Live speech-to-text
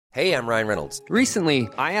Hey, I'm Ryan Reynolds. Recently,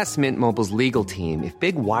 I asked Mint Mobile's legal team if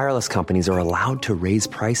big wireless companies are allowed to raise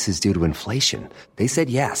prices due to inflation. They said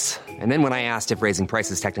yes. And then when I asked if raising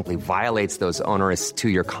prices technically violates those onerous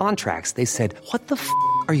two-year contracts, they said, "What the f***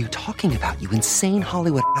 are you talking about, you insane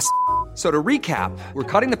Hollywood ass?" So to recap, we're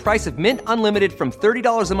cutting the price of Mint Unlimited from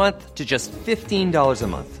 $30 a month to just $15 a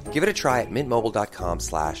month. Give it a try at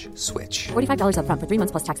mintmobile.com/switch. $45 up front for 3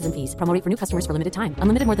 months plus taxes and fees. Promo rate for new customers for limited time.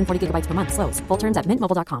 Unlimited more than 40 gigabytes per month. Slows full terms at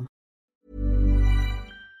mintmobile.com.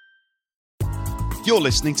 You're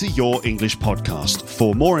listening to Your English Podcast.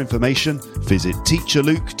 For more information, visit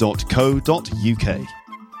teacherluke.co.uk.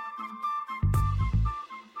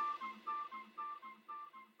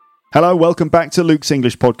 Hello, welcome back to Luke's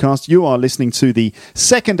English Podcast. You are listening to the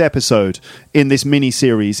second episode in this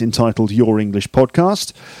mini-series entitled Your English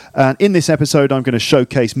Podcast. And in this episode, I'm going to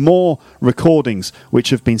showcase more recordings which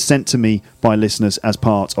have been sent to me by listeners as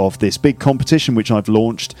part of this big competition which I've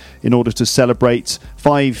launched in order to celebrate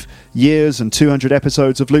 5 years and 200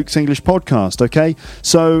 episodes of Luke's English Podcast, okay?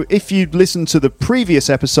 So if you listened to the previous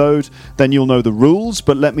episode, then you'll know the rules,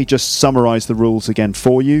 but let me just summarize the rules again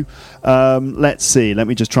for you. Let's see, let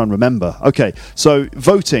me just try and remember. Okay, so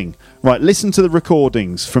voting. Right, listen to the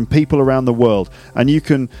recordings from people around the world and you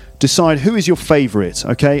can decide who is your favourite,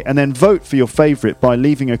 okay? And then vote for your favourite by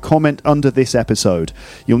leaving a comment under this episode.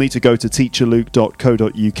 You'll need to go to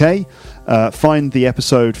teacherluke.co.uk, find the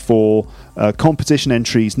episode for competition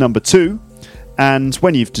entries number 2, and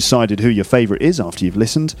when you've decided who your favourite is after you've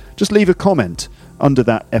listened, just leave a comment under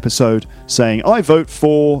that episode saying, "I vote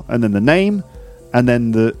for," and then the name, and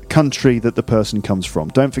then the country that the person comes from.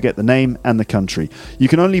 Don't forget the name and the country. You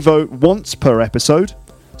can only vote once per episode.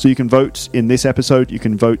 So you can vote in this episode, you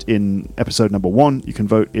can vote in episode number 1, you can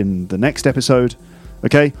vote in the next episode,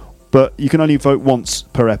 okay? But you can only vote once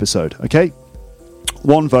per episode, okay?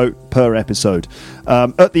 1 vote per episode.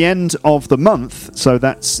 At the end of the month, so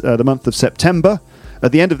that's the month of September,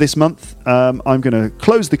 at the end of this month, I'm going to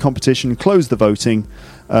close the competition, close the voting.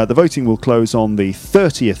 The voting will close on the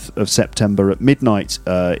 30th of September at midnight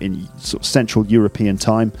in sort of Central European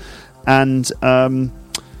time. And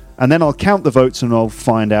then I'll count the votes and I'll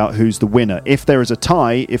find out who's the winner. If there is a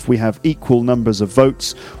tie, if we have equal numbers of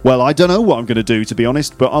votes, well, I don't know what I'm going to do, to be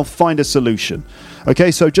honest, but I'll find a solution.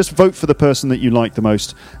 Okay, so just vote for the person that you like the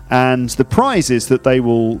most. And the prize is that they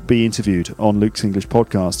will be interviewed on Luke's English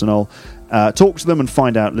Podcast. And I'll talk to them and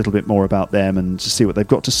find out a little bit more about them and to see what they've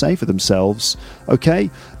got to say for themselves.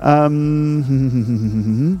 Okay?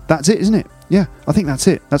 That's it, isn't it? Yeah, I think that's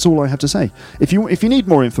it. That's all I have to say. If you need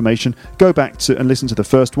more information, go back to and listen to the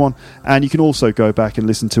first one, and you can also go back and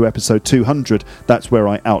listen to episode 200. That's where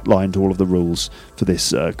I outlined all of the rules for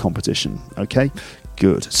this competition. Okay,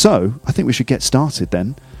 good. So I think we should get started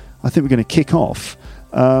then. I think we're going to kick off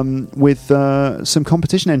with some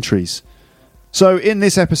competition entries. So in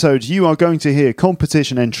this episode, you are going to hear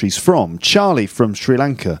competition entries from Charlie from Sri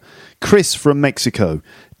Lanka, Chris from Mexico,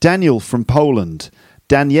 Daniel from Poland,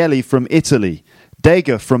 Daniele from Italy,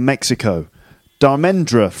 Dega from Mexico,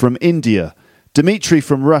 Dharmendra from India, Dimitri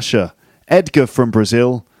from Russia, Edgar from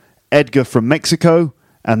Brazil, Edgar from Mexico,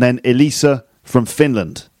 and then Elisa from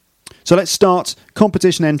Finland. So let's start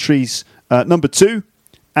competition entries number 2,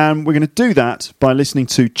 and we're going to do that by listening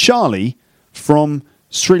to Charlie from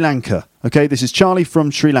Sri Lanka. Okay, this is Charlie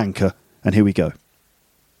from Sri Lanka, and here we go.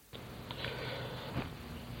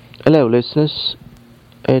 Hello, listeners.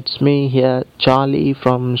 It's me here, Charlie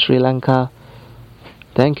from Sri Lanka.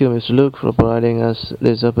 Thank you, Mr. Luke, for providing us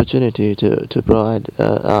this opportunity to provide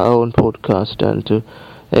our own podcast and to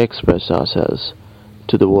express ourselves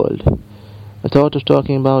to the world. I thought of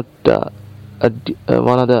talking about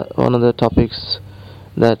one of the topics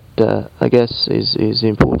that I guess is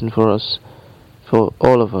important for us, for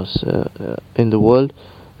all of us in the world.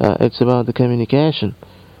 It's about the communication,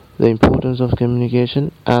 the importance of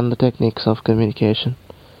communication and the techniques of communication.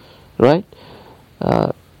 Right?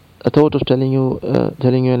 I thought of telling you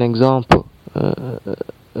an example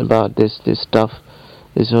about this stuff.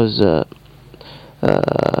 This was a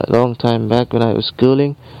long time back when I was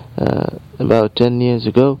schooling, about 10 years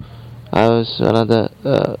ago. I was one of the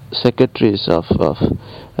secretaries of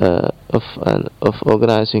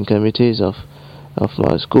organizing committees of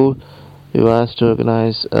my school. We were asked to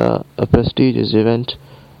organize a prestigious event.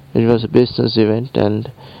 It was a business event,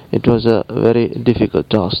 and it was a very difficult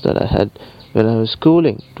task that I had when I was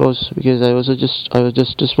schooling. It was because I was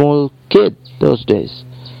just a small kid those days,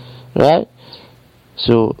 right?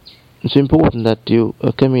 So it's important that you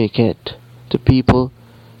communicate to people,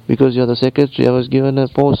 because you're the secretary. I was given a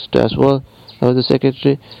post as well. I was the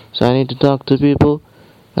secretary, so I need to talk to people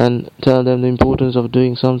and tell them the importance of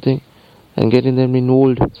doing something. and getting them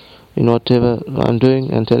involved in whatever I'm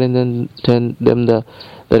doing, and telling them the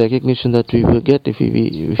recognition that we will get if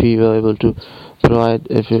we were able to provide,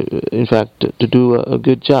 in fact, to do a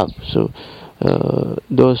good job. So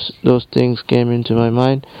those things came into my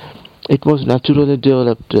mind. It was naturally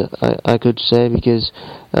developed, I could say, because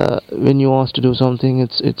when you ask to do something,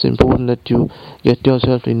 it's important that you get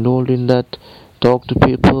yourself involved in that, talk to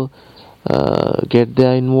people, get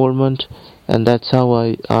their involvement, and that's how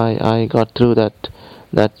I got through that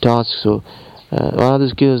task. So one of the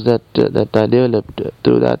skills that I developed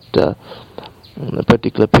through that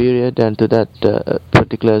particular period and to that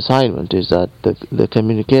particular assignment is that the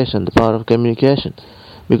communication, the power of communication,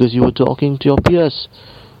 because you were talking to your peers.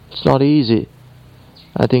 It's not easy.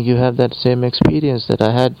 I think you have that same experience that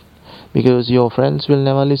I had, because your friends will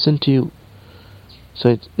never listen to you.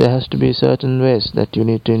 So there has to be certain ways that you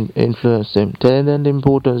need to influence them. Telling them the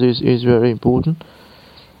importance is very important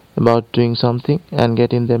about doing something, and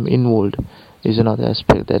getting them involved is another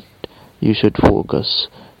aspect that you should focus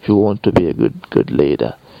if you want to be a good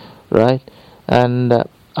leader, right? And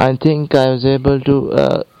I think I was able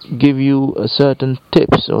to give you certain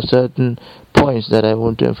tips or certain points that I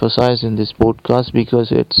want to emphasize in this podcast,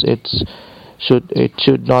 because it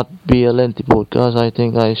should not be a lengthy podcast. I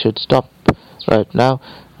think I should stop right now,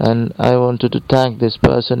 and I wanted to thank this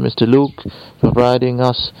person, Mr. Luke, for providing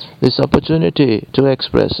us this opportunity to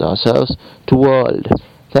express ourselves to world.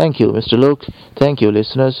 Thank you, Mr. Luke. Thank you,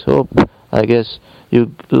 listeners. I guess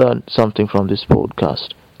you learned something from this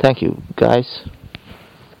podcast. Thank you, guys.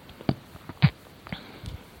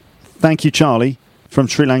 Thank you, Charlie, from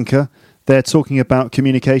Sri Lanka. They're talking about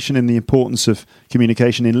communication and the importance of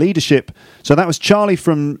communication in leadership. So that was Charlie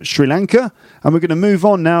from Sri Lanka. And we're going to move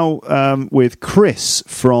on now with Chris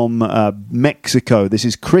from Mexico. This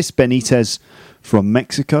is Chris Benitez from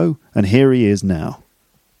Mexico, and here he is now.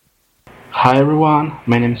 Hi everyone,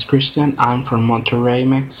 my name is Christian. I'm from Monterrey,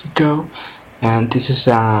 Mexico. And this is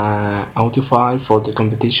an audio file for the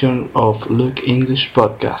competition of Luke English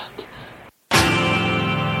Podcast.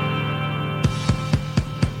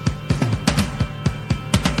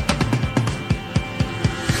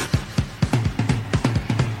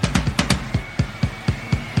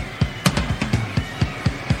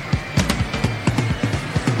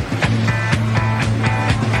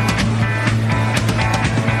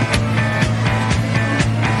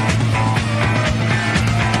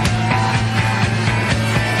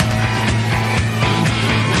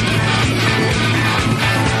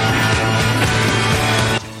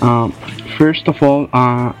 First of all,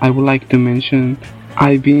 I would like to mention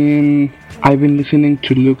I've been listening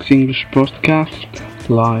to Luke's English podcast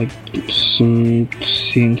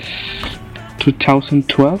since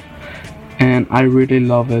 2012, and I really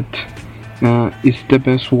love it. It's the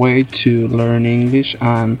best way to learn English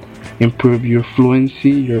and improve your fluency,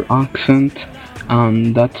 your accent,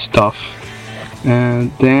 and that stuff.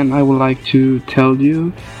 And then I would like to tell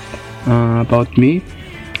you about me.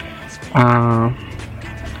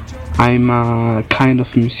 I'm a kind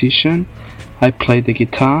of musician. I play the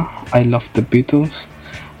guitar. I love the Beatles.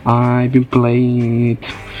 I've been playing it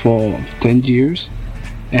for 10 years,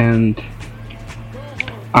 and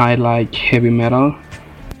I like heavy metal.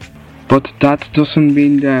 But that doesn't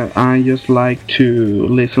mean that I just like to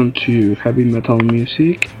listen to heavy metal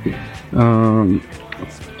music.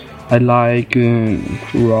 I like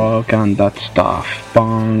rock and that stuff,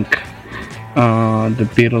 punk. The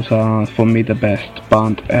Beatles are for me the best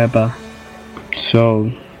band ever.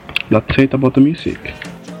 So that's it about the music.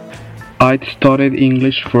 I'd studied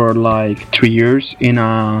English for like 3 years in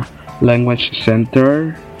a language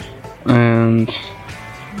center, and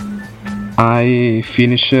I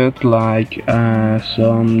finished it like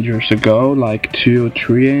some years ago, like 2 or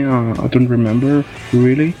 3, I don't remember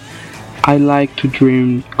really. I like to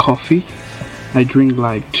drink coffee. I drink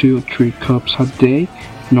like 2 or 3 cups a day,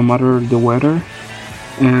 no matter the weather.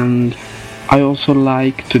 And I also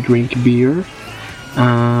like to drink beer,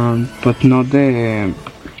 but not the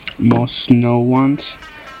most known ones.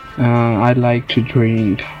 I like to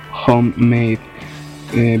drink homemade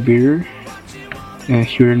beer.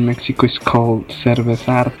 Here in Mexico it's called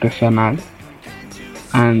cerveza artesanal,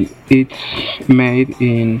 and it's made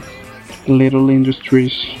in little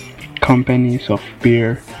industries, companies of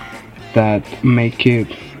beer that make it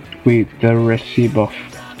with the recipe of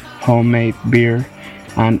homemade beer,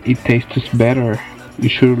 and it tastes better. You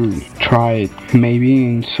should try it. Maybe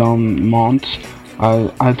in some months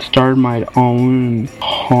I'll start my own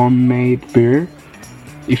homemade beer.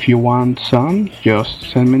 If you want some,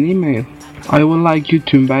 just send me an email. I would like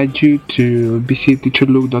to invite you to visit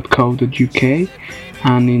teacherluke.co.uk,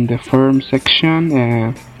 and in the forum section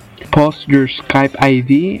post your Skype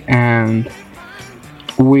ID and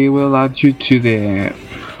we will add you to the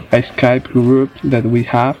Skype group that we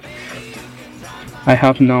have. I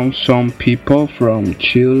have known some people from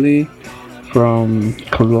Chile, from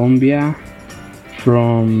Colombia,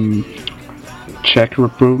 from Czech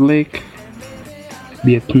Republic,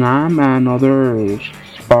 Vietnam and other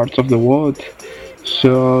parts of the world.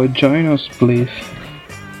 So join us please.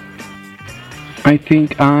 I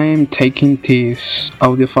think I'm taking this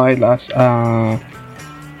audio file as a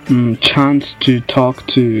chance to talk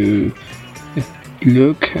to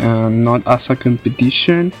Luke and not as a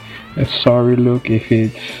competition. Sorry Luke if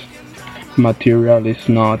its material is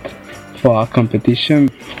not for a competition.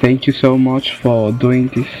 Thank you so much for doing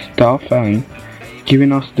this stuff and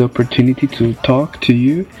giving us the opportunity to talk to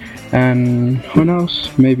you. And who knows,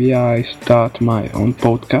 maybe I start my own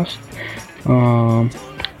podcast.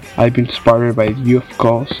 I've been inspired by you, of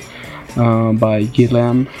course, by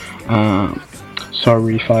Guillem.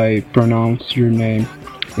 Sorry if I pronounce your name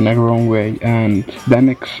in a wrong way. And the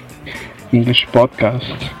next English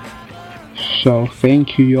podcast. So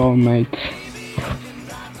thank you all, mates.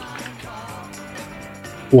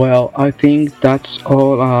 Well, I think that's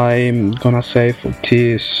all I'm gonna say for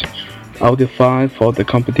this audio file for the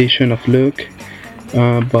competition of Luke.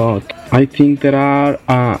 But I think there are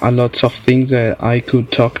a lot of things that I could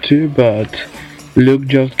talk to, but Luke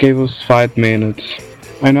just gave us 5 minutes.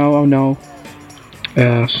 I know.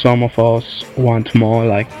 Some of us want more,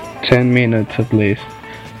 like 10 minutes at least.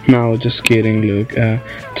 No, just kidding, Luke.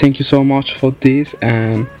 Thank you so much for this,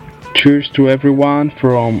 and cheers to everyone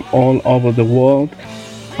from all over the world,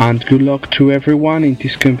 and good luck to everyone in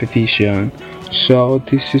this competition. So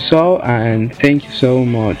this is all, and thank you so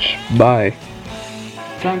much. Bye.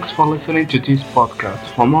 Thanks for listening to this podcast.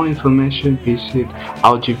 For more information, visit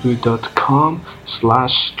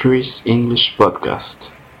audible.com/Chris English Podcast.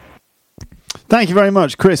 Thank you very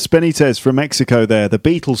much, Chris Benitez from Mexico there, the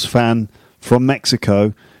Beatles fan from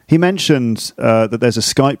Mexico. He mentioned that there's a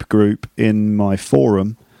Skype group in my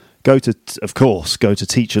forum. Go to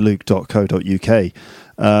teacherluke.co.uk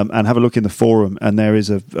and have a look in the forum, and there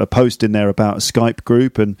is a post in there about a Skype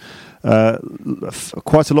group, and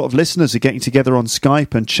quite a lot of listeners are getting together on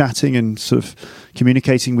Skype and chatting and sort of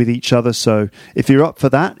communicating with each other. So if you're up for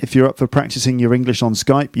that, if you're up for practicing your English on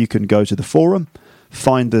Skype, you can go to the forum,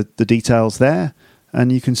 find the details there,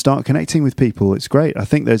 and you can start connecting with people. It's great. I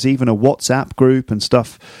think there's even a WhatsApp group and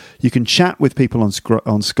stuff. You can chat with people on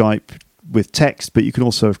Skype with text, but you can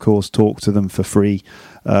also, of course, talk to them for free,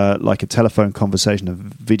 like a telephone conversation, of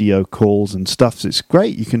video calls and stuff. So it's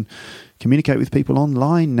great. You can communicate with people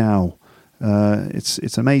online now.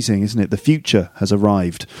 It's amazing, isn't it? The future has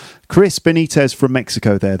arrived. Chris Benitez from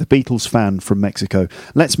Mexico there, the Beatles fan from Mexico.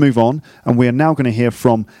 Let's move on, and we are now going to hear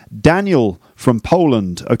from Daniel from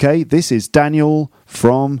Poland. Okay, this is Daniel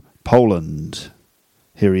from Poland.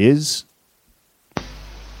 Here he is.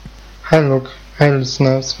 Hi Luke, hi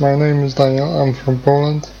listeners, my name is Daniel, I'm from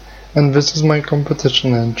Poland, and this is my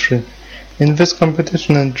competition entry. In this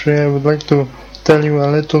competition entry I would like to tell you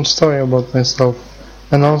a little story about myself,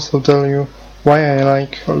 and also tell you why I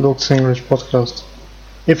like Luke's English podcast.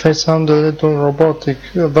 If I sound a little robotic,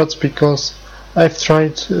 that's because I've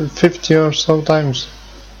tried 50 or so times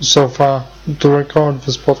so far to record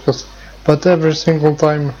this podcast, but every single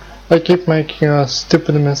time I keep making a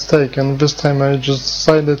stupid mistake, and this time I just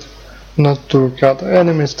decided not to cut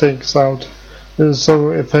any mistakes out.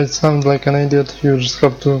 So if I sound like an idiot, you just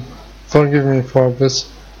have to forgive me for this.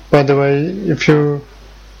 By the way, if you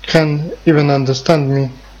can even understand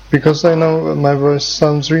me, because I know my voice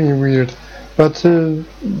sounds really weird, but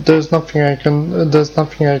there's nothing I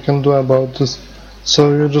can do about this.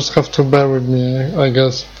 So you just have to bear with me, I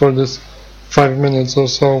guess, for this 5 minutes or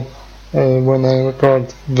so when I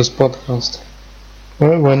record this podcast.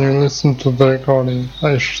 When you listen to the recording,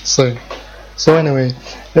 I should say. So anyway,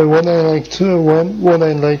 what I like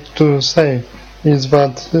to say is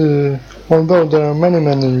that although there are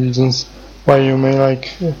many reasons why you may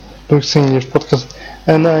like Luke's English podcast,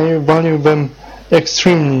 and I value them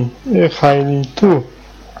extremely highly too.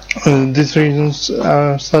 These reasons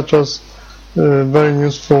are such as very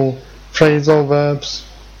useful phrasal verbs,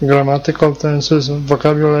 grammatical tenses,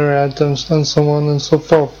 vocabulary items, and so on and so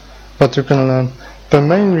forth that you can learn. The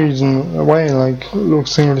main reason why I like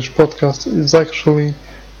Luke's English podcast is actually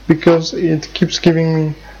because it keeps giving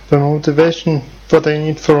me the motivation that I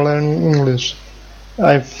need for learning English.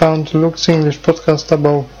 I found Luke's English podcast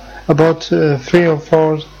about 3 or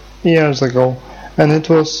 4 years ago, and I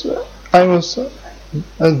was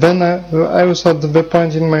at the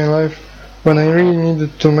point in my life when I really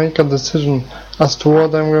needed to make a decision as to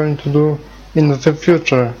what I'm going to do in the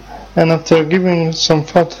future. and after giving some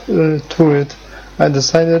thought to it, I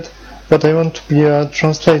decided that I want to be a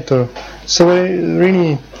translator. So I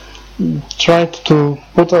really tried to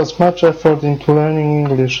put as much effort into learning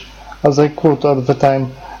English as I could at the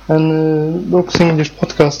time. And Luke's English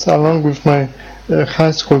podcast, along with my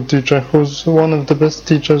high school teacher, who's one of the best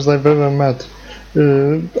teachers I've ever met.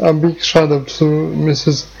 A big shout out to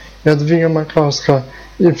Mrs. Jadwiga Makowska,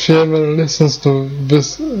 if she ever listens to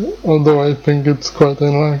this, although I think it's quite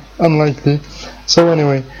unlikely. So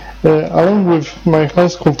anyway, along with my high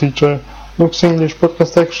school teacher, Luke's English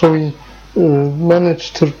podcast actually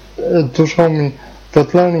managed to show me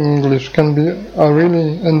that learning English can be a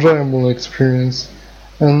really enjoyable experience.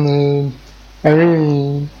 And I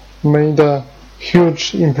really made a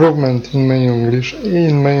huge improvement in my English,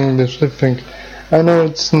 I think. I know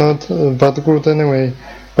it's not that good anyway,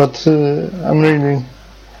 but I'm really,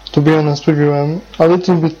 to be honest with you, I'm a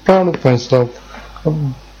little bit proud of myself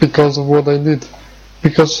because of what I did.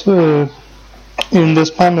 Because in the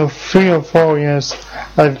span of 3 or 4 years,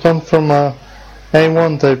 I've gone from a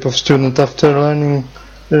A1 type of student after learning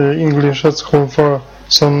English at school for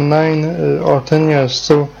some 9 or 10 years.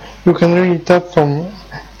 So you can really tell from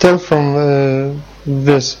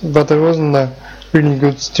this that I wasn't a really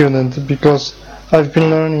good student, because I've been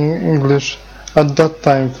learning English at that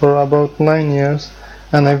time for about 9 years,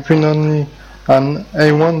 and I've been only an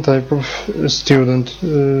A1 type of student,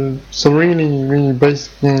 so really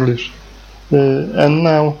basic English. And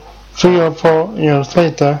now, 3 or 4 years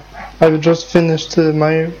later, I've just finished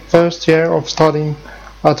my first year of studying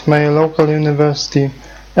at my local university,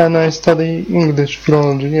 and I study English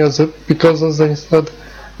philology because, as I said,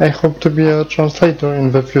 I hope to be a translator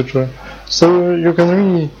in the future. So you can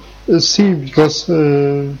really see, because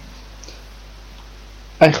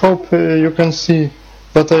I hope you can see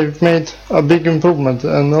that I've made a big improvement,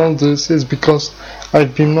 and all this is because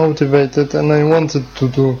I've been motivated and I wanted to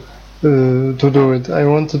do it. I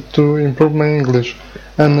wanted to improve my English,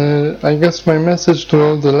 and I guess my message to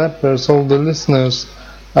all the lepers, all the listeners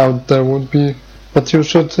out there, would be that you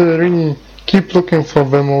should really keep looking for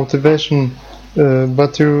the motivation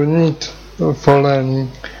that you need for learning,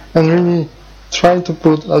 and really try to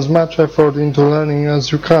put as much effort into learning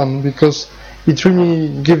as you can, because it really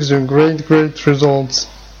gives you great results.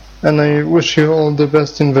 And I wish you all the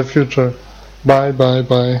best in the future.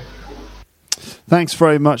 Bye. Thanks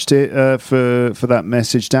very much for that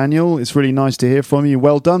message, Daniel. It's really nice to hear from you.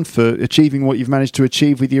 Well done for achieving what you've managed to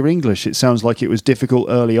achieve with your English. It sounds like it was difficult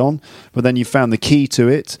early on, but then you found the key to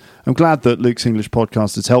it. I'm glad that Luke's English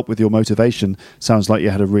podcast has helped with your motivation. Sounds like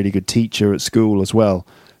you had a really good teacher at school as well.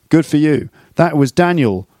 Good for you. That was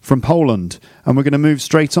Daniel from Poland, and we're going to move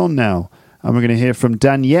straight on now, and we're going to hear from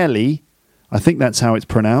Daniele. I think that's how it's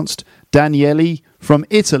pronounced. Daniele from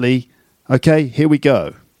Italy. Okay, here we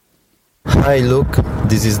go. Hi Luke,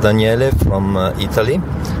 this is Daniele from Italy.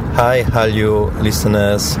 Hi, all you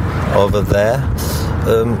listeners over there.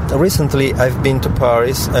 Recently I've been to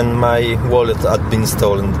Paris and my wallet had been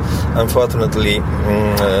stolen. Unfortunately,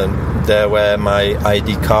 there were my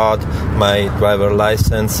ID card, my driver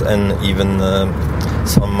license, and even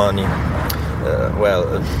some money.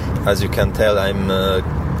 As you can tell,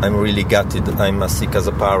 I'm really gutted. I'm as sick as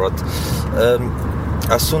a parrot.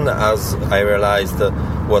 As soon as I realized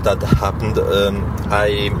what had happened,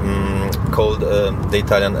 I called the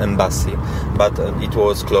Italian embassy, but it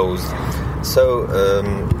was closed. So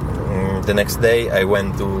the next day I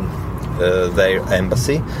went to their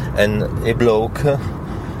embassy, and a bloke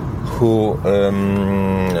who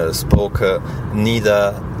spoke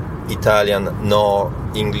neither Italian nor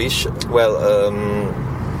English,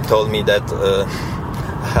 told me that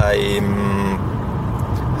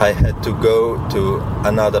I had to go to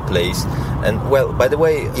another place. And by the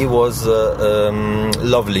way, he was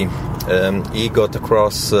lovely. He got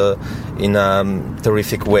across in a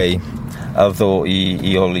terrific way, although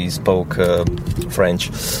he only spoke French.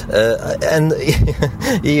 And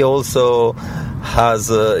he also has,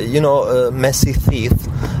 messy teeth,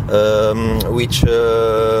 which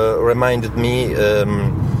reminded me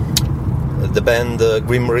the band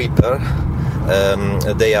Grim Reaper.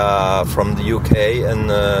 They are from the UK, and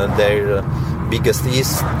their biggest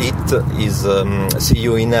hit is See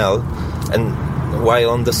You in Hell. And while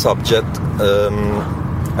on the subject,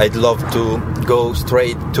 I'd love to go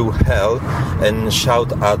straight to hell and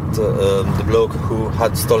shout at the bloke who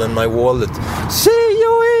had stolen my wallet, "See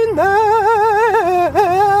you in hell!"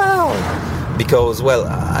 Because,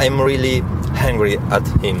 I'm really angry at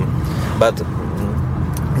him. But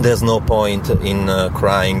there's no point in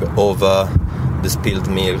crying over the spilled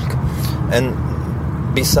milk. And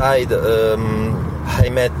beside I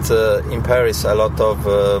met in Paris a lot of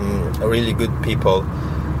really good people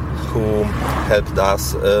who helped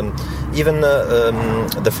us. Even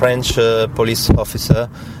the French police officer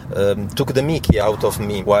took the mickey out of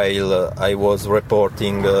me while I was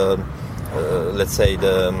reporting, let's say,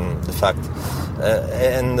 the fact.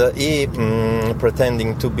 And he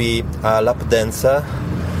pretending to be a lap dancer,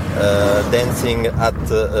 dancing at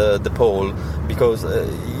the pole, because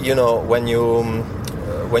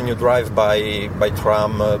when you drive by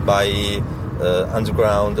tram, by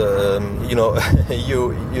underground,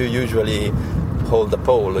 you usually hold the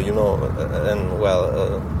pole, and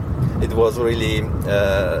well, it was really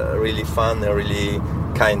really fun and really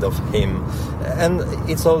kind of him. And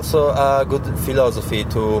it's also a good philosophy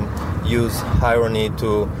to use irony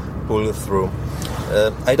to pull through.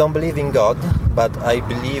 I don't believe in God, but I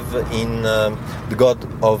believe in the God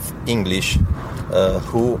of English,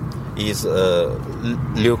 who is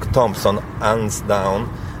Luke Thompson, hands down.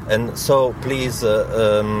 And so please,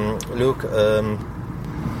 Luke,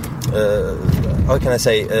 how can I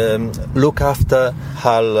say, look after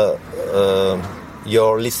all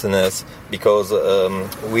your listeners, because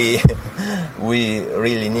we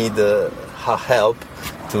really need her help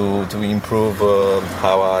to improve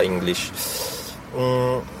our English.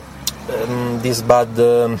 This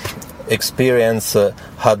bad experience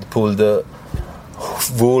had pulled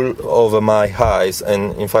wool over my eyes,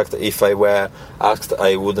 and in fact, if I were asked,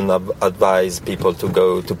 I wouldn't advise people to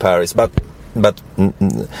go to Paris. But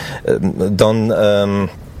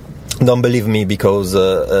don't believe me, because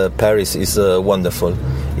Paris is wonderful.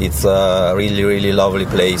 It's a really really lovely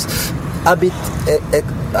place. A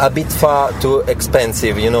bit far too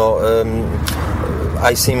expensive,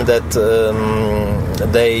 I think that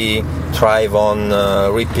they thrive on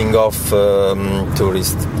ripping off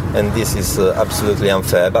tourists, and this is absolutely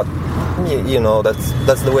unfair. But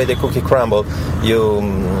that's the way the cookie crumble.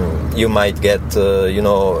 You might get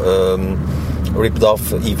ripped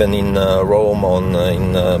off even in Rome,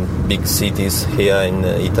 in big cities here in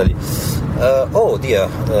Italy. Oh dear,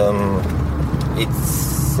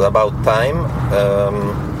 it's about time.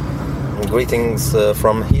 Greetings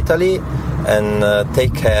from Italy, and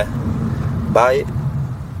take care. Bye.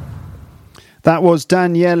 That was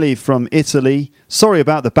Daniele from Italy. Sorry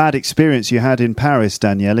about the bad experience you had in Paris,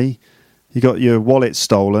 Daniele. You got your wallet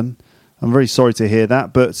stolen. I'm very sorry to hear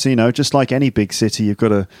that, but just like any big city, you've got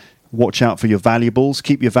to watch out for your valuables.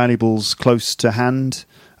 Keep your valuables close to hand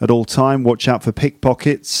at all time. Watch out for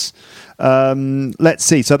pickpockets. Let's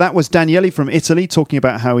see. So that was Daniele from Italy talking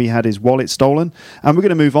about how he had his wallet stolen. And we're going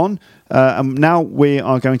to move on. And now we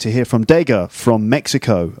are going to hear from Dega from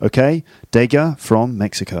Mexico. Okay? Dega from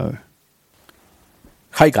Mexico.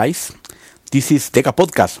 Hi guys. This is Dega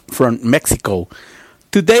Podcast from Mexico.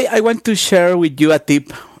 Today I want to share with you a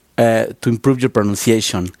tip to improve your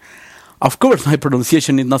pronunciation. Of course, my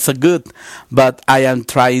pronunciation is not so good, but I am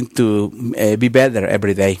trying to be better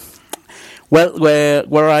every day. Well,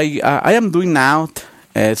 where I am doing now,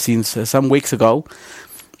 since some weeks ago,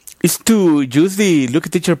 is to use the Look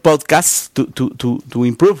at Teacher podcast to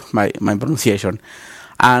improve my pronunciation.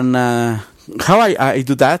 And how I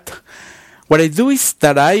do that? What I do is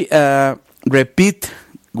that I repeat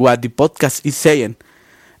what the podcast is saying.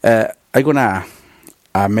 I'm gonna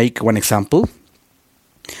make one example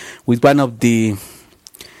with one of the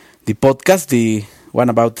podcasts, the one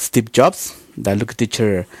about Steve Jobs, that Look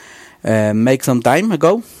Teacher made some time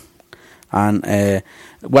ago. And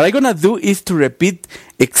what I'm gonna do is to repeat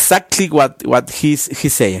exactly what he's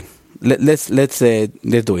saying. Let's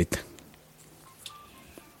do it.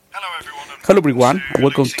 Hello everyone, and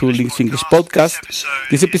welcome to Links English Podcast.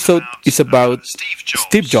 This episode is about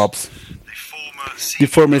Steve Jobs, the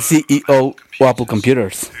former CEO of Apple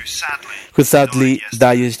Computers, who sadly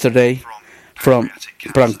died yesterday from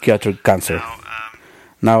pancreatic cancer.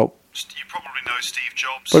 Now, you probably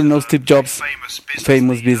know Steve Jobs,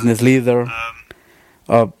 famous business leader.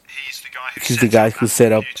 He's the guy who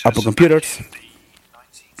set up Apple Computers.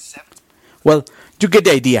 Well, you get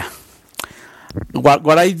the idea.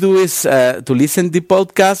 What I do is to listen the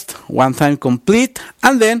podcast one time complete,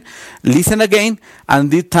 and then listen again, and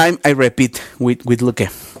this time I repeat with Luke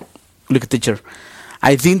Teacher.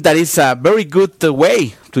 I think that is a very good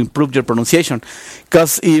way to improve your pronunciation,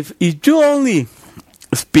 because if you only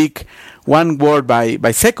speak one word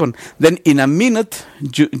by second, then in a minute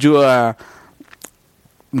you are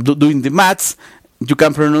doing the maths, you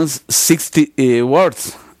can pronounce 60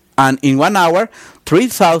 words, and in 1 hour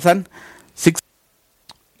 3,060.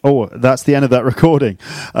 Oh, that's the end of that recording.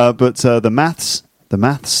 But the maths, the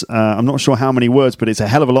maths. I'm not sure how many words, but it's a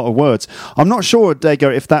hell of a lot of words. I'm not sure,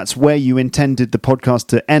 Dega, if that's where you intended the podcast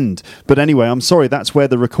to end. But anyway, I'm sorry, that's where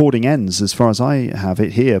the recording ends as far as I have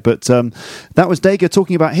it here. But that was Dega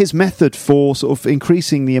talking about his method for sort of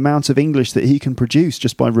increasing the amount of English that he can produce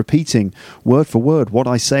just by repeating word for word what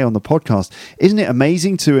I say on the podcast. Isn't it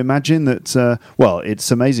amazing to imagine that, well, it's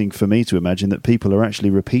amazing for me to imagine that people are actually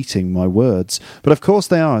repeating my words. But of course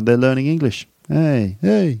they are. They're learning English. Hey,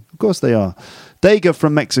 of course they are. Dega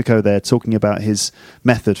from Mexico there talking about his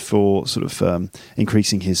method for sort of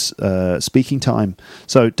increasing his speaking time.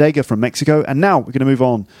 So Dega from Mexico. And now we're going to move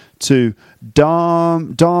on to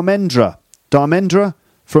Dharmendra. Dharmendra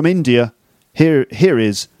from India. Here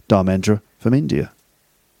is Dharmendra from India.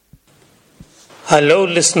 Hello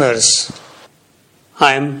listeners.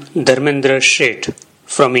 I am Dharmendra Sheth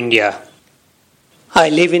from India. I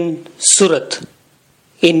live in Surat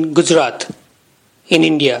in Gujarat in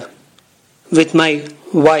India with my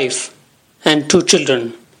wife and 2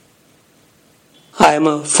 children. I am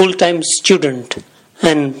a full-time student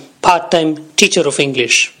and part-time teacher of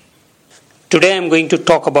English. Today I am going to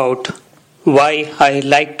talk about why I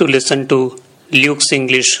like to listen to Luke's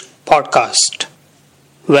English podcast.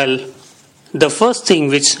 Well, the first thing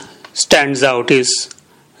which stands out is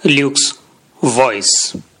Luke's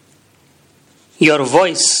voice. Your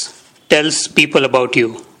voice tells people about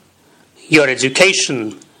you, your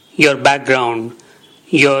education, your background,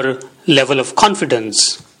 your level of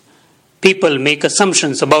confidence. People make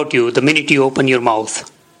assumptions about you the minute you open your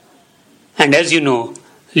mouth. And as you know,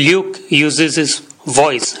 Luke uses his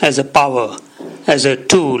voice as a power, as a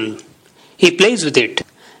tool. He plays with it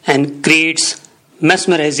and creates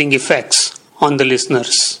mesmerizing effects on the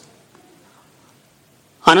listeners.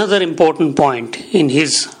 Another important point in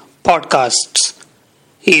his podcasts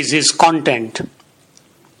is his content.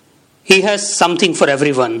 He has something for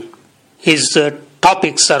everyone. His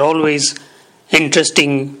topics are always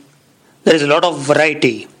interesting. There is a lot of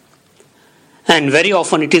variety. And very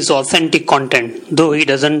often it is authentic content, though he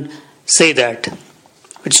doesn't say that.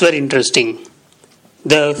 It's very interesting.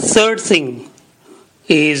 The third thing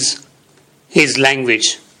is his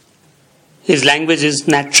language. His language is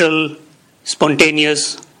natural,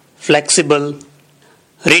 spontaneous, flexible,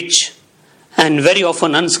 rich, and very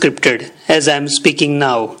often unscripted, as I am speaking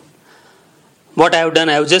now. What I have done,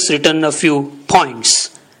 I have just written a few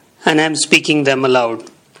points and I am speaking them aloud.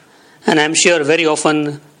 And I am sure very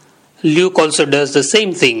often Luke also does the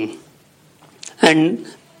same thing. And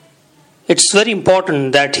it's very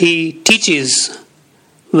important that he teaches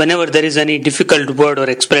whenever there is any difficult word or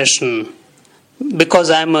expression. Because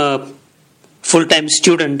I am a full-time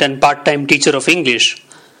student and part-time teacher of English,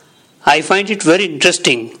 I find it very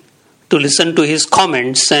interesting to listen to his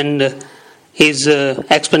comments and his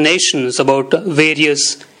explanations about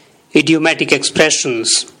various idiomatic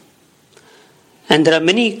expressions. And there are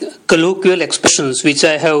many colloquial expressions which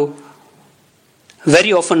I have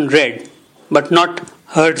very often read but not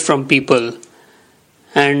heard from people.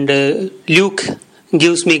 And Luke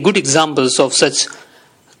gives me good examples of such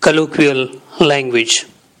colloquial language.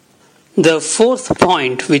 The fourth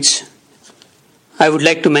point which I would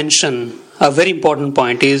like to mention, a very important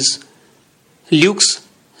point, is Luke's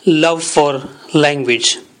love for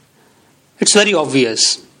language. It's very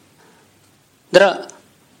obvious. There are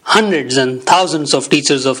hundreds and thousands of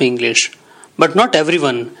teachers of English, but not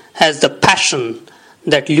everyone has the passion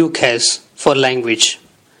that Luke has for language.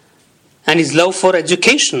 And his love for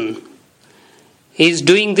education. He's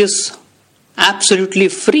doing this absolutely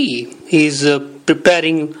free. He's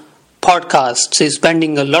preparing podcasts. He's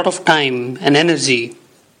spending a lot of time and energy.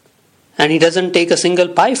 And he doesn't take a single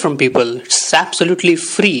pie from people. It's absolutely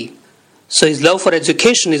free. So his love for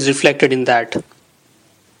education is reflected in that.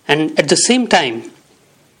 And at the same time,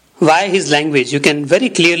 via his language, you can very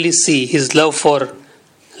clearly see his love for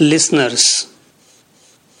listeners.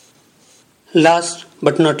 Last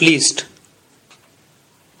but not least,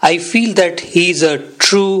 I feel that he is a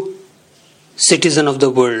true citizen of the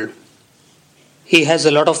world. He has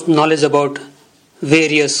a lot of knowledge about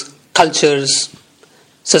various cultures,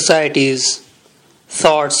 societies,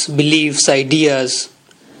 thoughts, beliefs, ideas,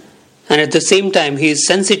 and at the same time he is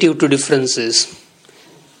sensitive to differences.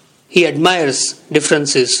 He admires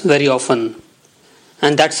differences very often,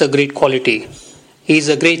 and that's a great quality. He is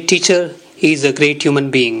a great teacher, he is a great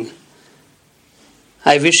human being.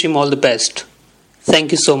 I wish him all the best.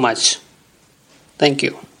 Thank you so much. Thank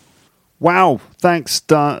you. Wow, thanks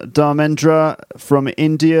Dharmendra from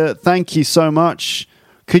India. Thank you so much.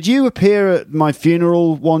 Could you appear at my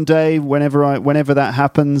funeral one day whenever that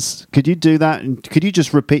happens? Could you do that? And could you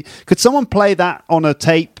just repeat? Could someone play that on a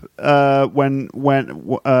tape at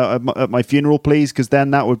my funeral, please? Because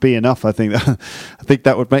then that would be enough. I think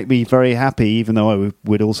that would make me very happy, even though I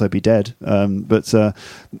would also be dead. But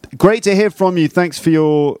great to hear from you. Thanks for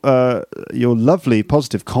your lovely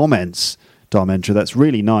positive comments, Dharmendra. That's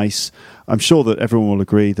really nice. I'm sure that everyone will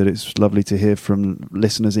agree that it's lovely to hear from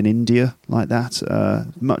listeners in India like that.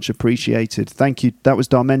 Much appreciated. Thank you. That was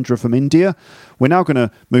Dharmendra from India. We're now going to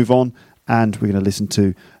move on, and we're going to listen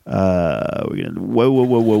to...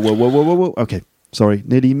 whoa. Okay, sorry.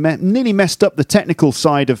 Nearly messed up the technical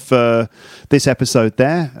side of this episode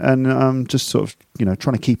there, and I'm just sort of,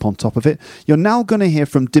 trying to keep on top of it. You're now going to hear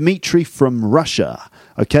from Dimitri from Russia.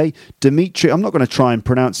 Okay, Dimitri, I'm not going to try and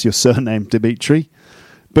pronounce your surname, Dimitri,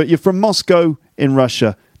 but you're from Moscow in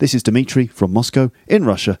Russia. This is Dimitri from Moscow in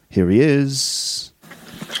Russia. Here he is.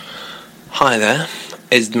 Hi there,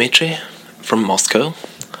 it's Dmitry from Moscow.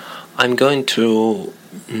 I'm going to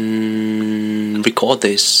record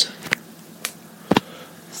this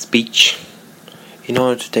speech in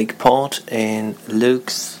order to take part in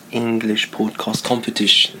Luke's English podcast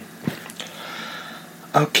competition.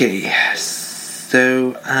 Okay,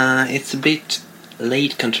 so it's a bit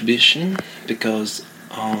late contribution because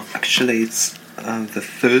actually it's the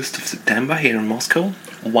 1st of September here in Moscow,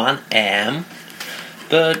 1 a.m.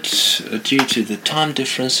 But due to the time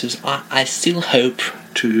differences, I still hope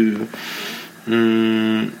to,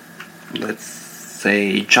 let's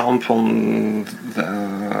say, jump on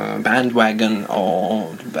the bandwagon,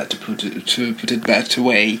 or to put it better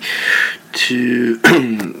way, to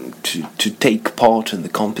take part in the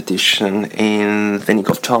competition in the nick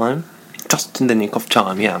of time. Just in the nick of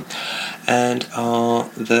time, yeah. And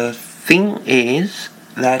the thing is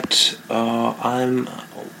that I'm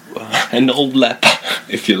an old lap,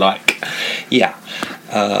 if you like. Yeah.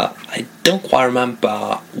 I don't quite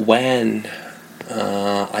remember when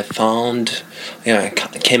I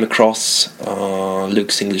came across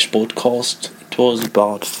Luke's English podcast. It was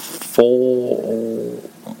about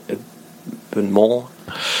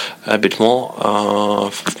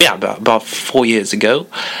about 4 years ago.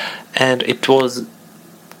 And it was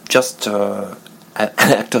just an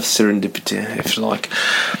act of serendipity, if you like.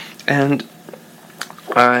 And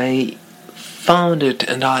I found it,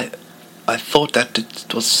 and I thought that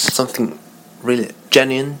it was something really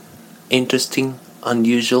genuine, interesting,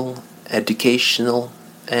 unusual, educational,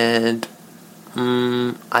 and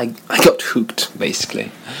I got hooked,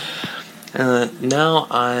 basically. Now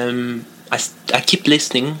I keep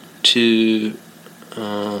listening to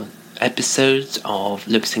episodes of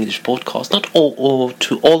Luke's English podcast, not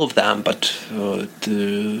to all of them, but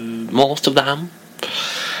to most of them.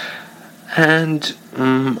 And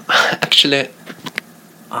actually,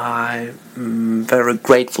 I'm very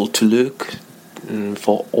grateful to Luke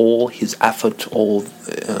for all his effort, all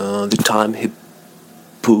the time he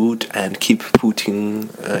put and keep putting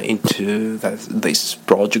into this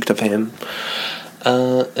project of him.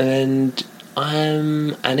 And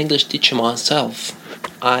I'm an English teacher myself.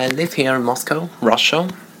 I live here in Moscow, Russia.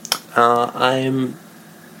 I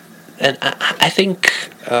think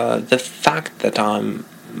the fact that I'm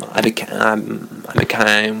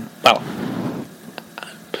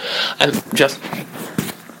just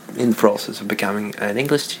in the process of becoming an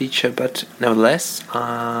English teacher, but nevertheless,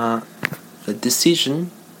 the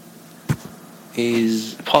decision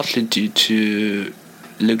is partly due to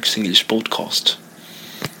Luke's English podcast.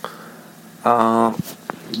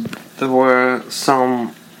 There were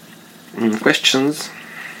some questions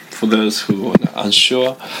for those who are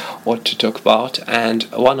unsure what to talk about, and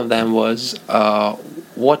one of them was,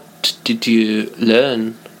 what did you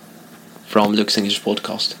learn from Luke's English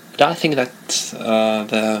podcast? But I think that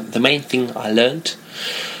the main thing I learned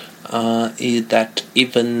is that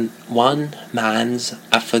even one man's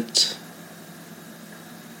effort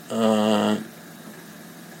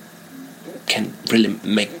can really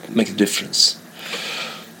make a difference.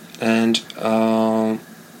 And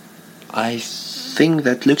I think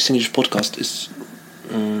that Luke's English podcast is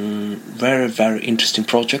very, very interesting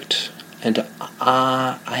project, and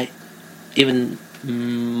I even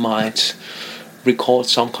might record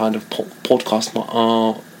some kind of podcast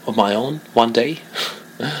of my own one day,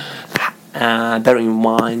 bearing in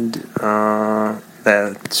mind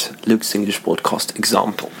that Luke's English podcast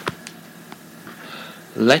example.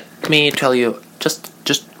 Let me tell you just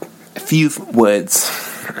a few words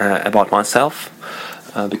about myself,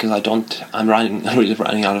 because I'm really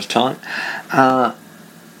running out of time.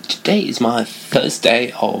 Today is my first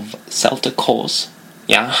day of CELTA course.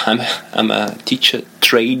 Yeah, I'm a teacher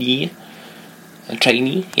trainee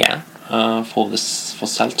trainee, for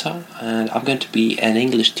CELTA, and I'm going to be an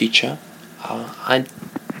English teacher. I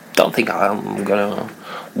don't think I'm gonna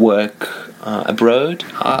work abroad.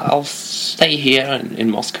 I'll stay here in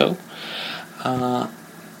Moscow,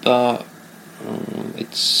 but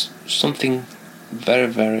it's something very,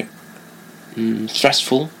 very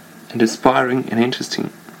stressful and inspiring and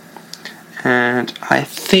interesting. And I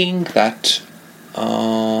think that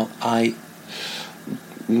I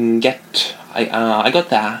got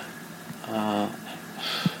there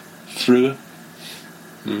through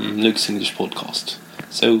Luke's English podcast.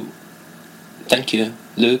 So thank you,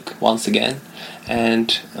 Luke, once again,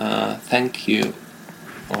 and thank you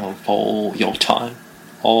for your time,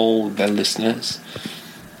 all the listeners.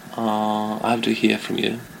 I have to hear from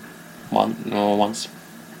you once.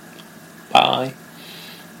 Bye.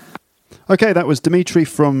 Okay, that was Dimitri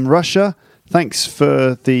from Russia. Thanks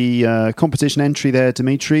for the competition entry there,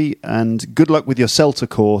 Dimitri, and good luck with your CELTA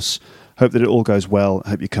course. Hope that it all goes well.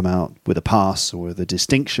 Hope you come out with a pass or with a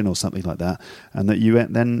distinction or something like that, and that you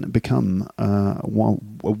then become a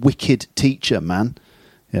wicked teacher, man.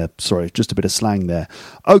 Yeah, sorry, just a bit of slang there.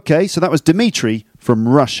 Okay, so that was Dimitri from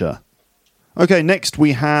Russia. Okay, next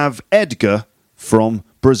we have Edgar from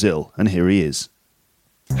Brazil, and here he is.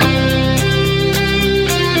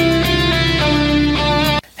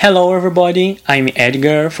 Hello everybody, I'm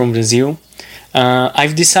Edgar from Brazil.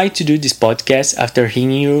 I've decided to do this podcast after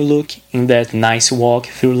hearing you, Luke, in that nice walk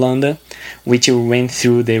through London, which you went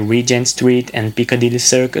through the Regent Street and Piccadilly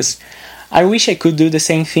Circus. I wish I could do the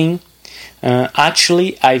same thing.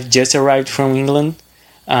 Actually, I've just arrived from England.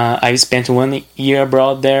 I've spent 1 year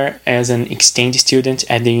abroad there as an exchange student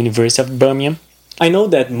at the University of Birmingham. I know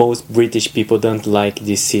that most British people don't like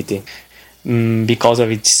this city because of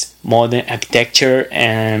its modern architecture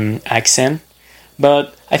and accent,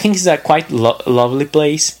 but I think it's a quite lovely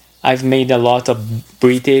place. I've made a lot of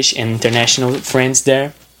British and international friends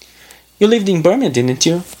there. You lived in Birmingham, didn't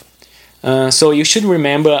you? So you should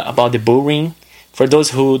remember about the Bull Ring. For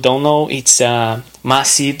those who don't know, it's a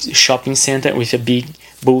massive shopping center with a big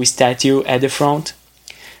bull statue at the front.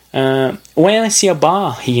 When I see a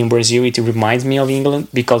bar here in Brazil, it reminds me of England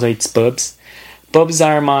because of its pubs. Pubs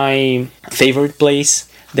are my favorite place.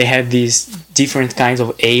 They have these different kinds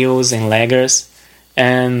of ales and lagers.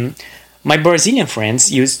 And my Brazilian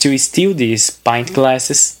friends used to steal these pint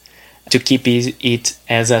glasses to keep it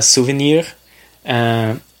as a souvenir.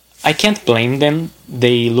 I can't blame them.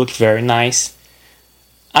 They look very nice.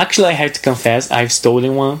 Actually, I have to confess, I've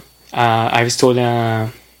stolen one. I've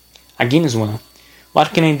stolen a Guinness one.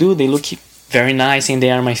 What can I do? They look very nice and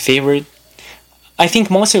they are my favorite. I think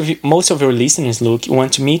most of your listeners, Luke,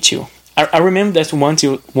 want to meet you. I remember that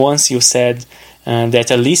once you said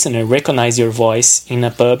that a listener recognized your voice in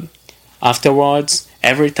a pub. Afterwards,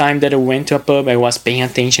 every time that I went to a pub, I was paying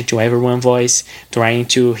attention to everyone's voice, trying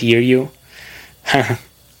to hear you.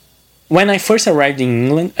 When I first arrived in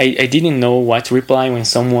England, I didn't know what to reply when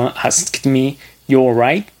someone asked me, "You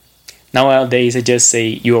alright?" Nowadays, I just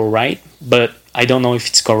say, "You alright?" but I don't know if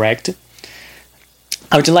it's correct.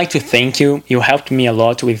 I would like to thank you. You helped me a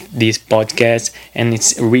lot with this podcast, and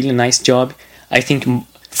it's a really nice job. I think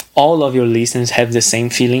all of your listeners have the same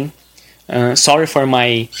feeling. Sorry for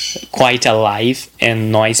my quite alive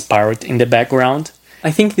and noise parrot in the background.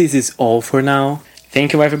 I think this is all for now.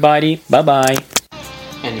 Thank you, everybody. Bye-bye.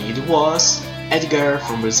 And it was Edgar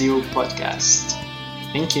from Brazil podcast.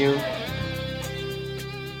 Thank you.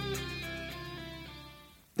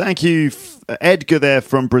 Thank you, Edgar there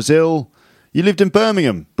from Brazil. You lived in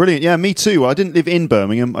Birmingham. Brilliant. Yeah, me too. I didn't live in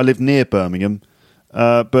Birmingham. I lived near Birmingham.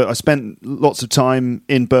 But I spent lots of time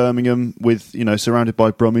in Birmingham with, surrounded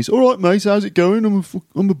by Brummies. All right, mate, how's it going?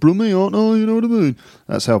 I'm a Brummie, aren't I? You know what I mean?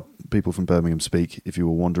 That's how people from Birmingham speak, if you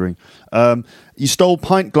were wondering. You stole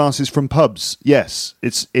pint glasses from pubs. Yes,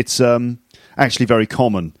 it's actually very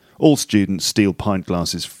common. All students steal pint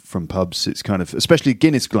glasses from pubs. It's kind of, especially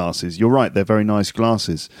Guinness glasses. You're right, they're very nice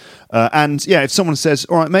glasses. And yeah, if someone says,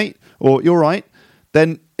 "All right, mate," or "You're right,"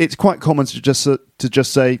 then it's quite common to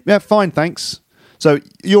just say, "Yeah, fine, thanks." So,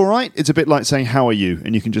 "You're right," it's a bit like saying, "How are you?"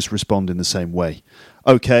 And you can just respond in the same way.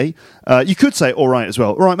 Okay. You could say, "All right," as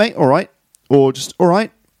well. "All right, mate, all right." Or just, "All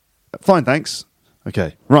right, fine, thanks."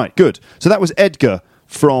 Okay, right, good. So that was Edgar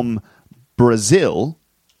from Brazil.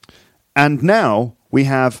 And now we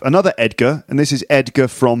have another Edgar, and this is Edgar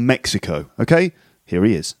from Mexico. Okay, here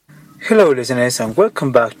he is. Hello, listeners, and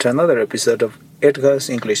welcome back to another episode of Edgar's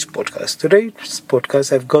English podcast. Today's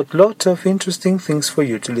podcast, I've got lots of interesting things for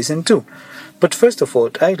you to listen to. But first of all,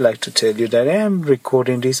 I'd like to tell you that I am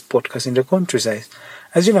recording this podcast in the countryside.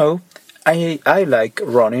 As you know, I like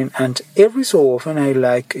running, and every so often I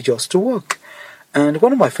like just to walk. And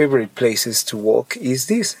one of my favorite places to walk is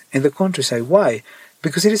this, in the countryside. Why?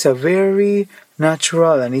 Because it is a very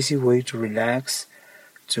natural and easy way to relax,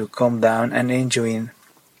 to calm down and enjoy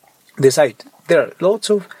the sight. There are lots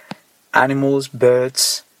of animals,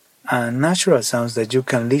 birds, and natural sounds that you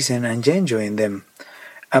can listen and enjoy in them.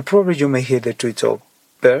 And probably you may hear the tweets of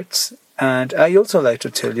birds. And I also like to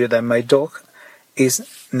tell you that my dog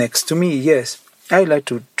is next to me. Yes, I like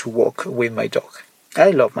to walk with my dog.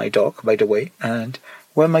 I love my dog, by the way. And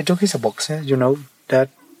well, my dog is a boxer. You know that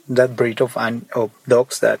breed of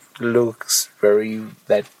dogs that looks very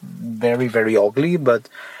ugly, but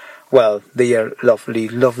well, they are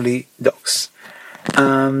lovely dogs.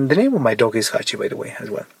 The name of my dog is Hachi, by the way, as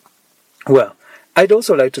well. Well, I'd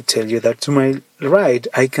also like to tell you that to my right,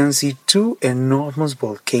 I can see two enormous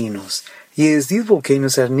volcanoes. Yes, these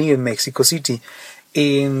volcanoes are near Mexico City,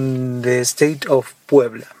 in the state of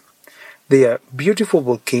Puebla. They are beautiful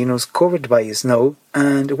volcanoes covered by snow,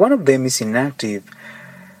 and one of them is inactive,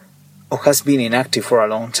 or has been inactive for a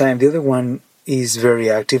long time. The other one is very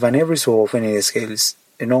active, and every so often it exhales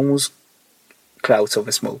enormous clouds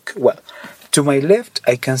of smoke. Well, to my left,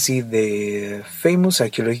 I can see the famous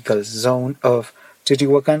archaeological zone of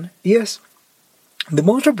Teotihuacan. Yes, the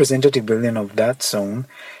most representative building of that zone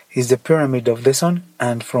is the Pyramid of the Sun,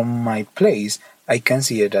 and from my place, I can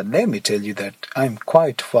see it, and let me tell you that I'm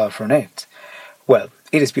quite far from it. Well,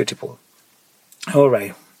 it is beautiful.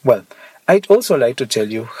 Alright, well, I'd also like to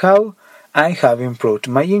tell you how I have improved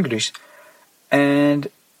my English. And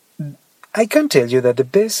I can tell you that the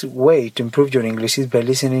best way to improve your English is by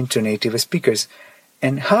listening to native speakers.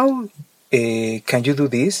 And how can you do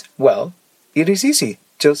this? Well, it is easy.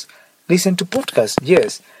 Just listen to podcasts.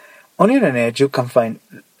 Yes, on the internet you can find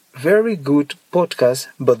very good podcasts,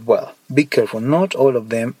 but well, be careful. Not all of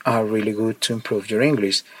them are really good to improve your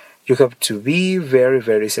English. You have to be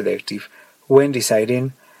very selective when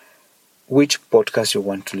deciding which podcast you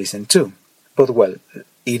want to listen to. But well,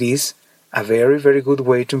 it is a very good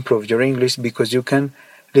way to improve your English, because you can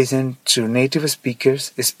listen to native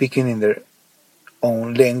speakers speaking in their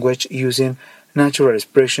own language, using natural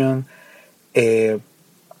expression,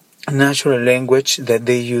 natural language that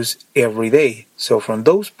they use every day. So from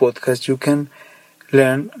those podcasts you can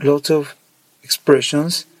learn lots of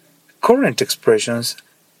expressions, current expressions,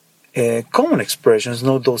 common expressions,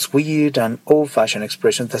 not those weird and old-fashioned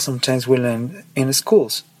expressions that sometimes we learn in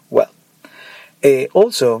schools. Well,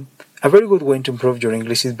 also, a very good way to improve your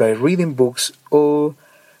English is by reading books or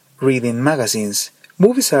reading magazines.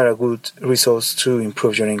 Movies are a good resource to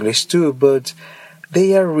improve your English too, but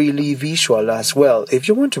they are really visual as well. If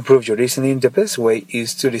you want to improve your listening, the best way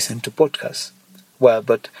is to listen to podcasts. Well,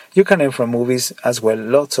 but you can learn from movies as well,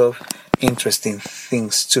 lots of interesting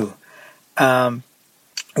things too.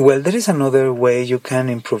 Well, there is another way you can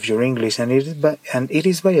improve your English, and it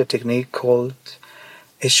is by a technique called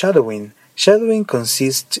shadowing. Shadowing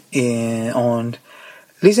consists on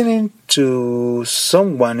listening to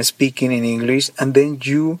someone speaking in English, and then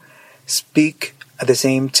you speak at the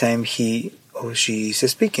same time he or she is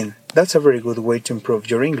speaking. That's a very good way to improve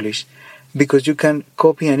your English, because you can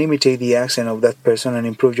copy and imitate the accent of that person and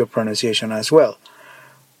improve your pronunciation as well.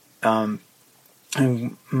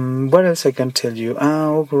 And what else I can tell you?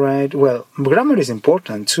 Right. Well, grammar is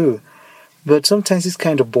important too, but sometimes it's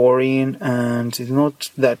kind of boring and it's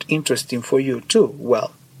not that interesting for you too.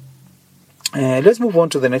 Well, let's move on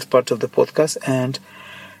to the next part of the podcast. And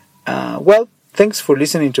well, thanks for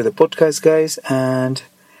listening to the podcast, guys, and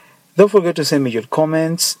don't forget to send me your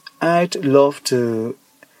comments. I'd love to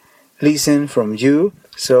listen from you,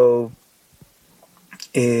 so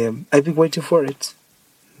I've been waiting for it.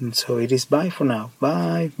 And so it is bye for now.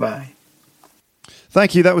 Bye.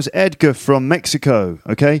 Thank you. That was Edgar from Mexico.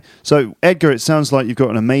 Okay, so Edgar, it sounds like you've got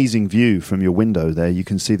an amazing view from your window there. You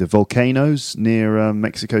can see the volcanoes near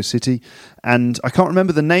Mexico City, and I can't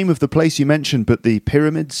remember the name of the place you mentioned, but the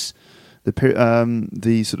pyramids,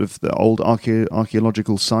 the sort of the old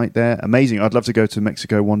archaeological site there. Amazing. I'd love to go to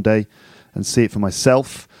Mexico one day and see it for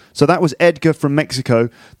myself. So that was Edgar from Mexico.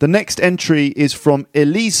 The next entry is from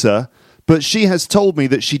Elisa, but she has told me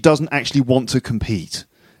that she doesn't actually want to compete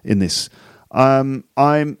in this.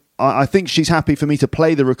 I think she's happy for me to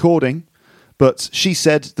play the recording, but she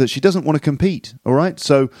said that she doesn't want to compete. All right,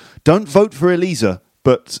 so don't vote for Elisa,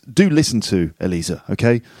 but do listen to Elisa.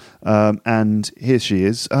 Okay, and here she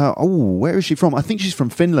is. Where is she from? I think she's from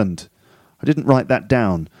Finland. I didn't write that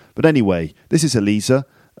down, but anyway, this is Elisa,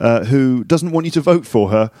 who doesn't want you to vote for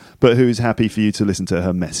her, but who is happy for you to listen to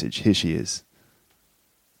her message. Here she is.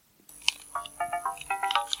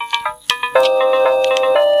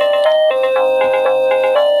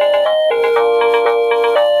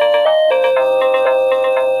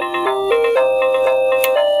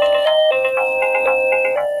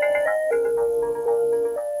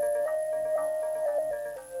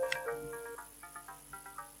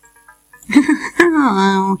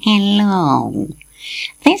 Oh, hello.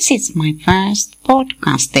 This is my first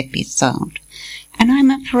podcast episode, and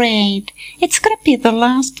I'm afraid it's gonna be the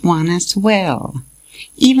last one as well.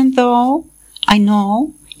 Even though I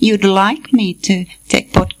know you'd like me to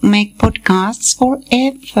make podcasts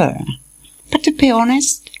forever. But to be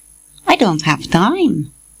honest, I don't have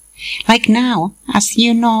time. Like now, as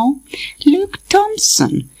you know, Luke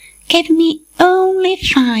Thompson gave me only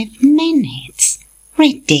 5 minutes.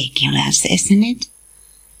 Ridiculous, isn't it?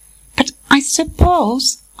 But I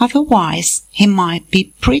suppose otherwise he might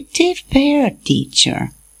be pretty fair, teacher.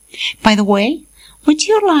 By the way, would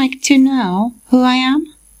you like to know who I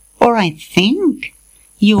am? Or I think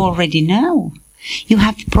you already know. You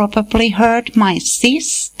have probably heard my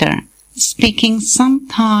sister speaking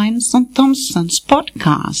sometimes on Thompson's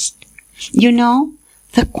podcast. You know,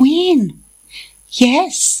 the Queen.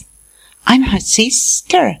 Yes, I'm her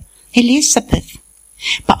sister, Elizabeth.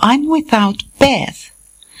 But I'm without Beth,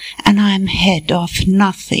 and I'm head of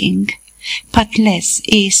nothing. But less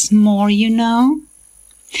is more, you know.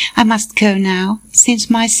 I must go now, since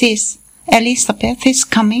my sis, Elizabeth, is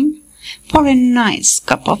coming for a nice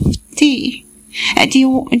cup of tea. Do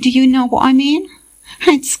you know what I mean?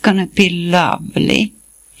 It's gonna be lovely.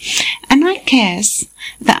 And I guess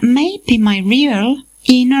that maybe my real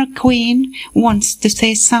inner queen wants to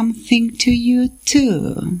say something to you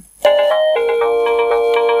too.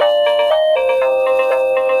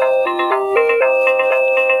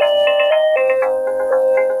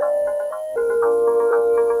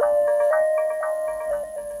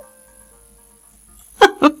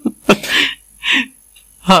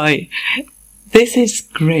 Hi, this is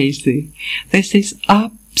crazy. This is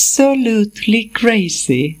absolutely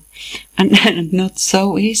crazy, and not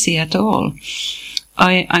so easy at all.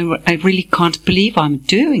 I really can't believe I'm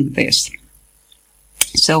doing this.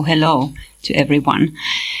 So hello to everyone.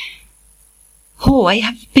 Oh, I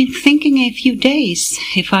have been thinking a few days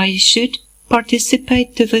if I should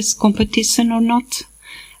participate to this competition or not,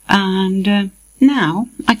 and now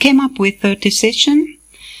I came up with a decision.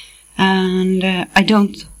 And I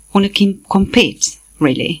don't want to compete,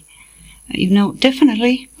 really. You know,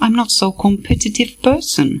 definitely I'm not so competitive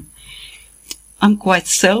person. I'm quite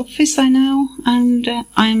selfish, I know, and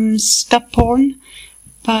I'm stubborn,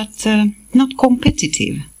 but not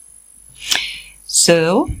competitive.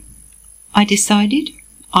 So I decided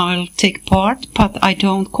I'll take part, but I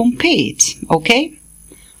don't compete, okay?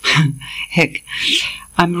 Heck,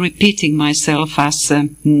 I'm repeating myself as,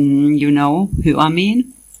 you know who I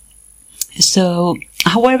mean. So,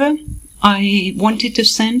 however, I wanted to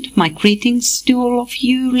send my greetings to all of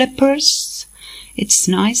you lepers. It's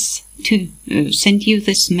nice to send you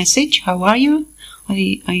this message. How are you?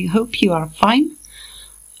 I hope you are fine.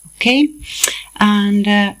 Okay. And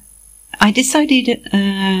I decided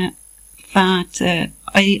that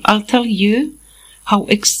I'll tell you how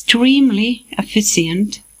extremely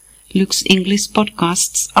efficient Luke's English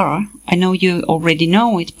podcasts are. I know you already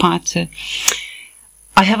know it, but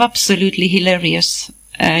I have absolutely hilarious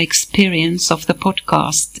experience of the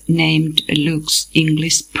podcast named Luke's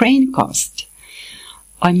English Braincast.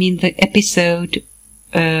 I mean, the episode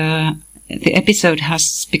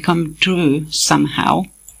has become true somehow.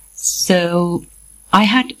 So I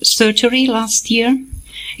had surgery last year.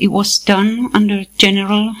 It was done under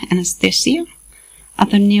general anesthesia,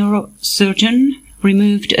 and the neurosurgeon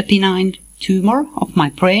removed a benign tumor of my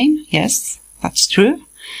brain. Yes, that's true.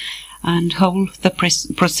 And whole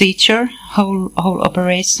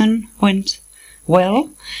operation went well.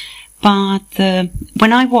 But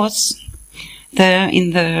when I was there in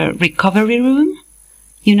the recovery room,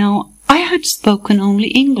 you know, I had spoken only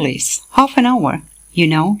English. Half an hour, you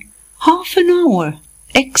know. Half an hour.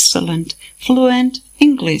 Excellent, fluent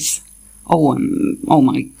English. Oh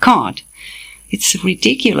my God. It's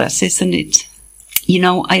ridiculous, isn't it? You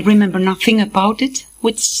know, I remember nothing about it,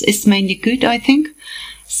 which is mainly good, I think,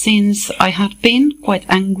 since I had been quite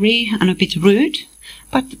angry and a bit rude,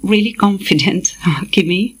 but really confident, lucky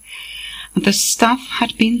me. The staff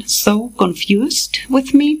had been so confused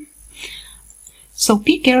with me. So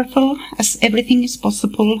be careful, as everything is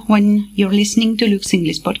possible when you're listening to Luke's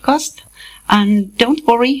English podcast. And don't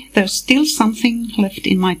worry, there's still something left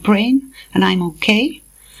in my brain, and I'm okay.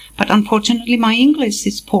 But unfortunately, my English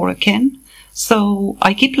is poor again. So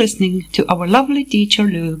I keep listening to our lovely teacher,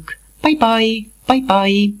 Luke. Bye-bye.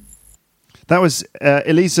 Bye-bye. That was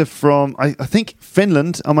Elisa from, I think,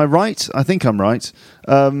 Finland. Am I right? I think I'm right.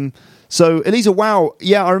 So, Elisa, wow.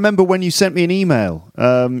 Yeah, I remember when you sent me an email.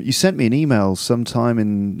 You sent me an email sometime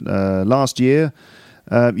in last year.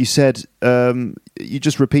 You said you've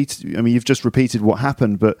just repeated what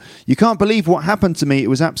happened, but you can't believe what happened to me. It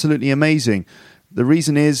was absolutely amazing. The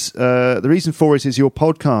reason for it is your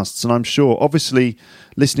podcasts, and I'm sure, obviously,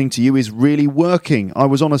 listening to you is really working. I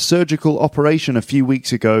was on a surgical operation a few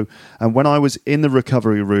weeks ago, and when I was in the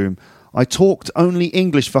recovery room, I talked only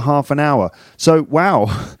English for half an hour. So,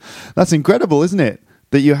 wow, that's incredible, isn't it?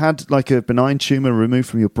 That you had like a benign tumour removed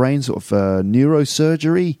from your brain, sort of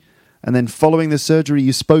neurosurgery, and then following the surgery,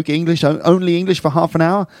 you spoke English, only English for half an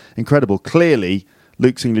hour? Incredible. Clearly,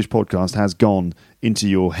 Luke's English podcast has gone into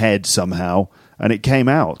your head somehow, and it came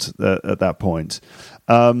out at that point.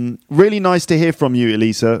 Really nice to hear from you,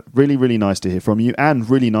 Elisa. Really, really nice to hear from you, and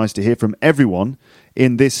really nice to hear from everyone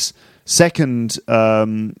in this second,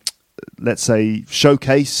 let's say,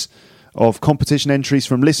 showcase of competition entries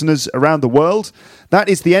from listeners around the world. That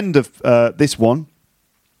is the end of this one,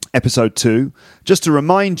 episode 2. Just to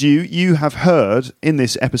remind you, you have heard in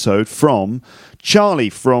this episode from Charlie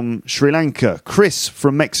from Sri Lanka, Chris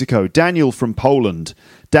from Mexico, Daniel from Poland,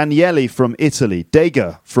 Daniele from Italy,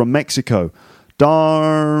 Dega from Mexico,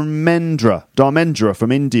 Dharmendra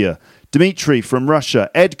from India, Dimitri from Russia,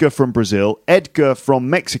 Edgar from Brazil, Edgar from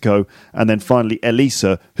Mexico, and then finally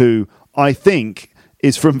Elisa, who I think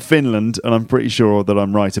is from Finland, and I'm pretty sure that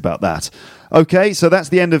I'm right about that. Okay, so that's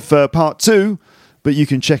the end of part 2, but you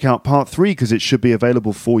can check out part 3 because it should be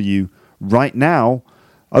available for you right now.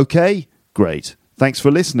 Okay, great. Thanks for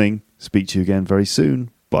listening. Speak to you again very soon.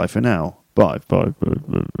 Bye for now. Bye.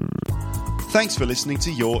 Thanks for listening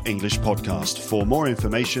to Your English Podcast. For more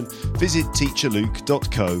information, visit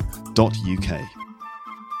teacherluke.co.uk.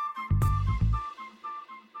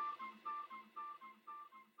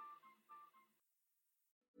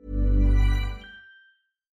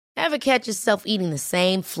 Ever catch yourself eating the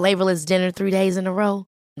same flavorless dinner 3 days in a row?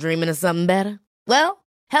 Dreaming of something better? Well,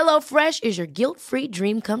 HelloFresh is your guilt-free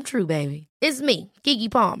dream come true, baby. It's me, Keke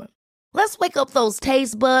Palmer. Let's wake up those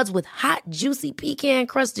taste buds with hot, juicy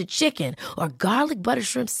pecan-crusted chicken or garlic butter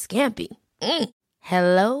shrimp scampi.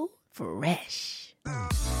 Hello Fresh.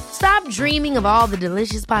 Stop dreaming of all the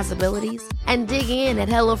delicious possibilities and dig in at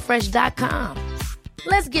HelloFresh.com.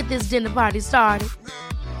 Let's get this dinner party started.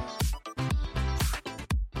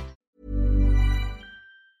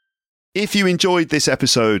 If you enjoyed this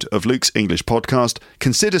episode of Luke's English Podcast,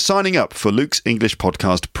 consider signing up for Luke's English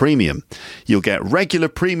Podcast Premium. You'll get regular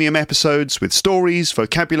premium episodes with stories,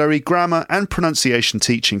 vocabulary, grammar and pronunciation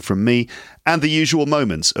teaching from me and the usual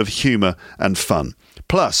moments of humour and fun.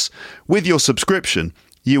 Plus, with your subscription,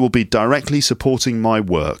 you will be directly supporting my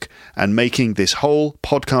work and making this whole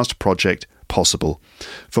podcast project possible.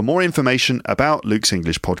 For more information about Luke's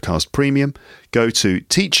English Podcast Premium, go to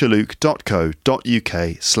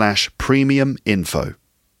teacherluke.co.uk/premium info.